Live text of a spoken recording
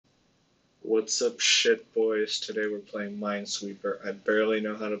What's up, shit boys? Today we're playing Minesweeper. I barely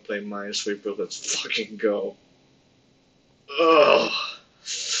know how to play Minesweeper. Let's fucking go. Ugh.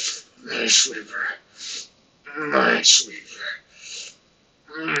 Minesweeper. Minesweeper.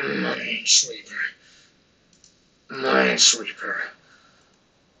 Minesweeper. Minesweeper.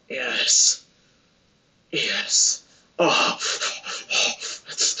 Yes. Yes. Oh.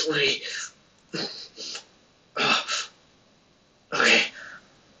 That's 3. Okay.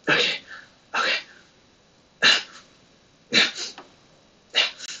 Okay. Okay.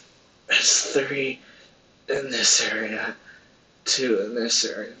 That's 3 in this area, 2 in this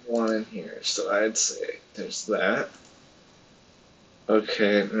area, 1 in here. So I'd say there's that.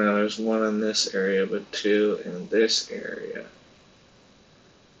 Okay, now there's 1 in this area, but 2 in this area.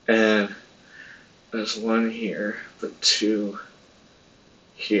 And there's 1 here, but 2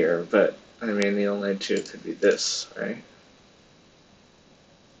 here. But, I mean, the only 2 could be this, right?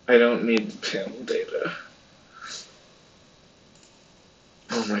 I don't need panel data.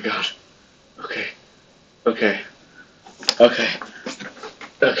 Oh my god. Okay. Okay. Okay.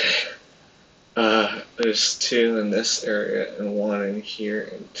 Okay. There's 2 in this area, and 1 in here,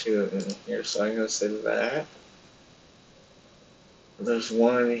 and 2 in here, so I'm gonna say that. There's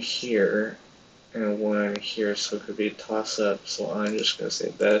 1 here, and 1 in here, so it could be a toss-up, so I'm just gonna say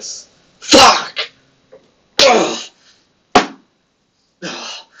this. Fuck! Oh!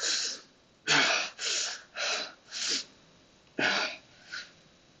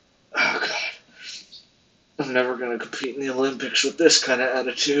 Oh god. I'm never gonna compete in the Olympics with this kind of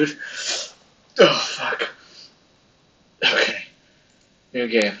attitude. Oh, fuck. Okay. New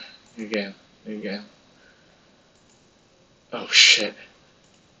game. New game. New game. Oh, shit.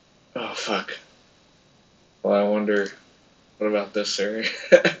 Oh, fuck. Well, I wonder, what about this area?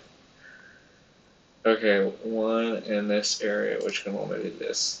 Okay, 1 in this area, which can only be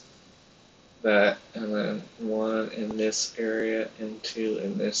this. That, and then 1 in this area, and 2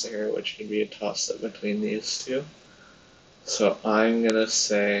 in this area, which can be a toss-up between these 2. So I'm gonna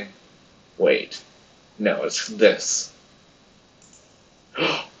say, wait. No, it's this.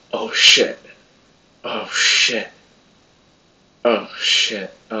 Oh, shit. Oh, shit. Oh,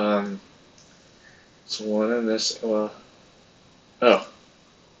 shit. It's 1 in this, well, oh.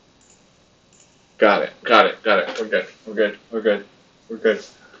 Got it, got it, got it. We're good, we're good, we're good, we're good.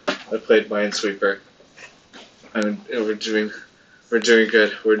 I played Minesweeper. And we're doing good, we're doing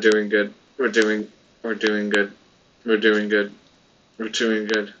good, we're doing good, we're doing good, we're doing good, we're doing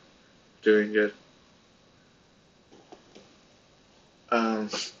good, doing good.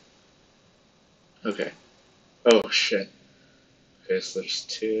 Okay. Oh, shit. Okay, so there's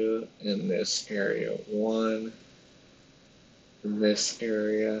 2 in this area, 1 in this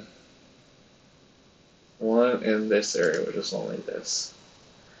area, 1 in this area, which is only this.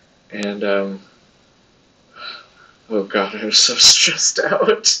 And, oh god, I'm so stressed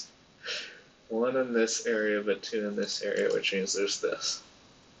out. 1 in this area, but 2 in this area, which means there's this.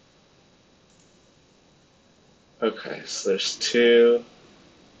 Okay, so there's 2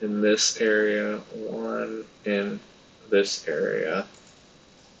 in this area, 1 in this area.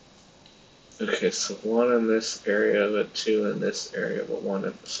 Okay, so 1 in this area, but 2 in this area, but 1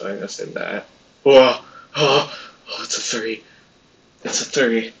 in, so I'm gonna say that. Whoa! Oh, it's a 3. It's a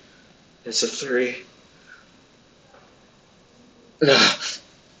 3. It's a 3.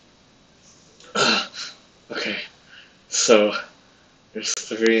 Okay, so there's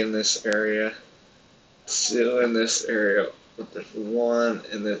 3 in this area, 2 in this area, but there's 1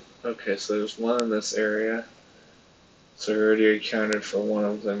 in the, okay, so there's 1 in this area, so we already accounted for 1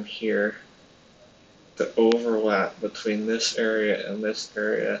 of them here. The overlap between this area and this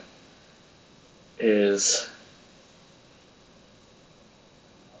area is,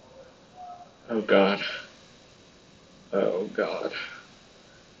 oh god, oh god.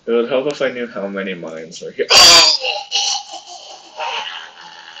 It would help if I knew how many mines were here.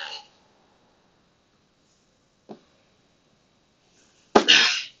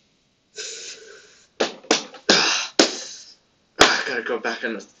 I gotta go back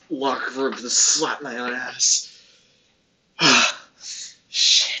in the locker room to slap my own ass.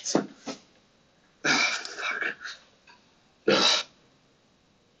 Shit. Fuck.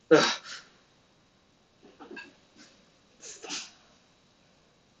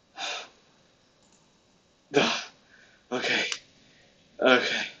 Okay.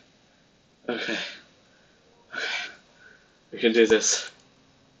 Okay. Okay. Okay. We can do this.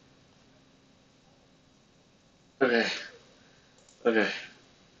 Okay. Okay.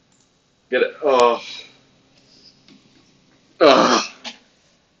 Get it. Oh. Oh.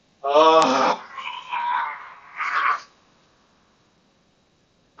 Oh.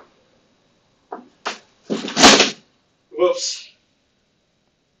 Whoops.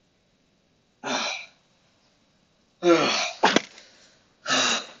 I'm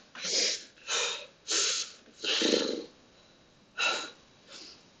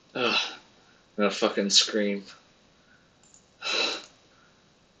gonna fucking scream.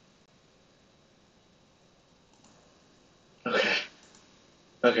 Okay.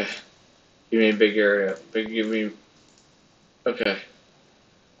 Okay. Give me a big area. Give me. Okay.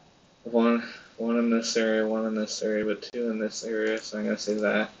 One in this area, one in this area, but two in this area, so I'm gonna say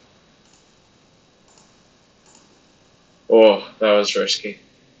that. Oh, that was risky.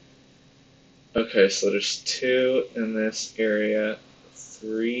 Okay, so there's two in this area,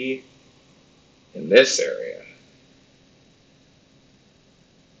 three in this area.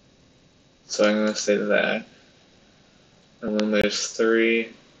 So I'm gonna say that. And then there's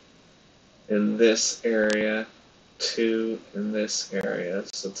three in this area, two in this area,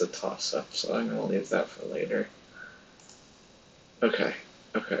 so it's a toss-up, so I'm gonna leave that for later. Okay.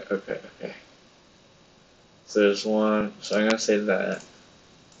 So there's one, so I'm gonna say that.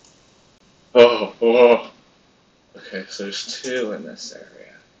 Oh. Okay, so there's two in this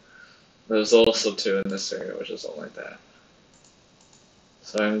area. There's also two in this area, which is all like that.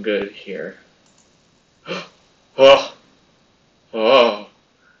 So I'm good here. Oh!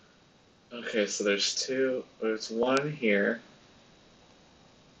 Okay, so there's one here.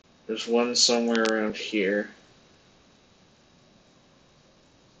 There's one somewhere around here.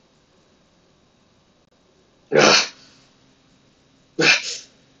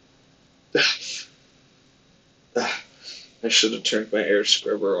 I should have turned my air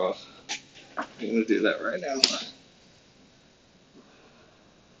scrubber off. I'm gonna do that right now.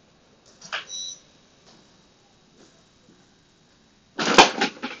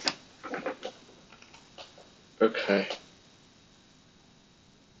 Okay.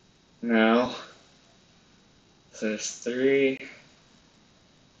 Now, there's three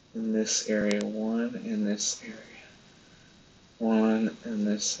in this area, one in this area, one in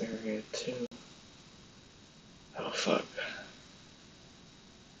this area, two. Oh, fuck.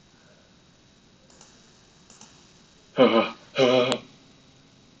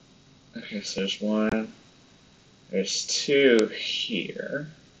 Okay, so there's one. There's two here.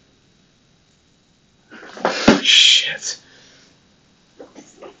 Shit.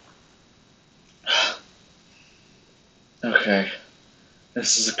 Okay.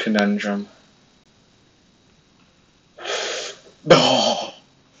 This is a conundrum. Oh!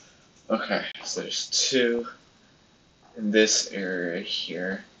 Okay, so there's two in this area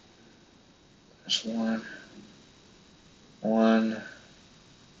here. There's one,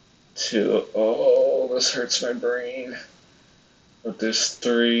 two. Oh, this hurts my brain. But there's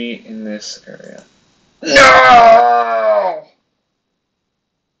three in this area. No!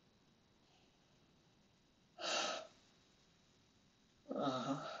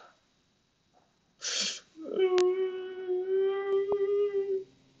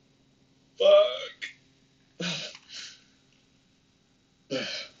 Fuck.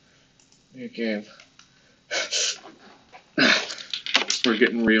 New game. We're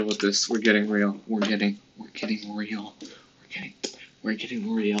getting real with this. We're getting real. We're getting real. We're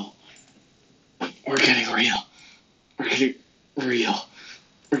getting real. We're getting real. We're getting real.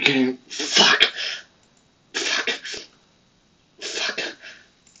 We're getting fuck.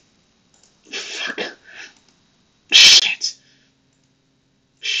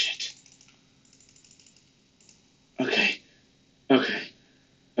 Shit. Okay.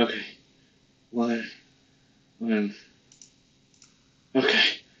 One.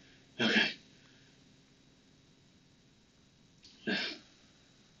 Okay.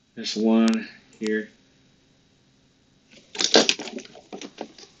 There's one here.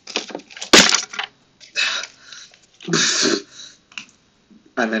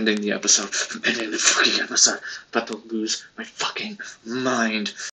 I'm ending the episode. I'm ending the fucking episode. I'm about to lose my fucking mind.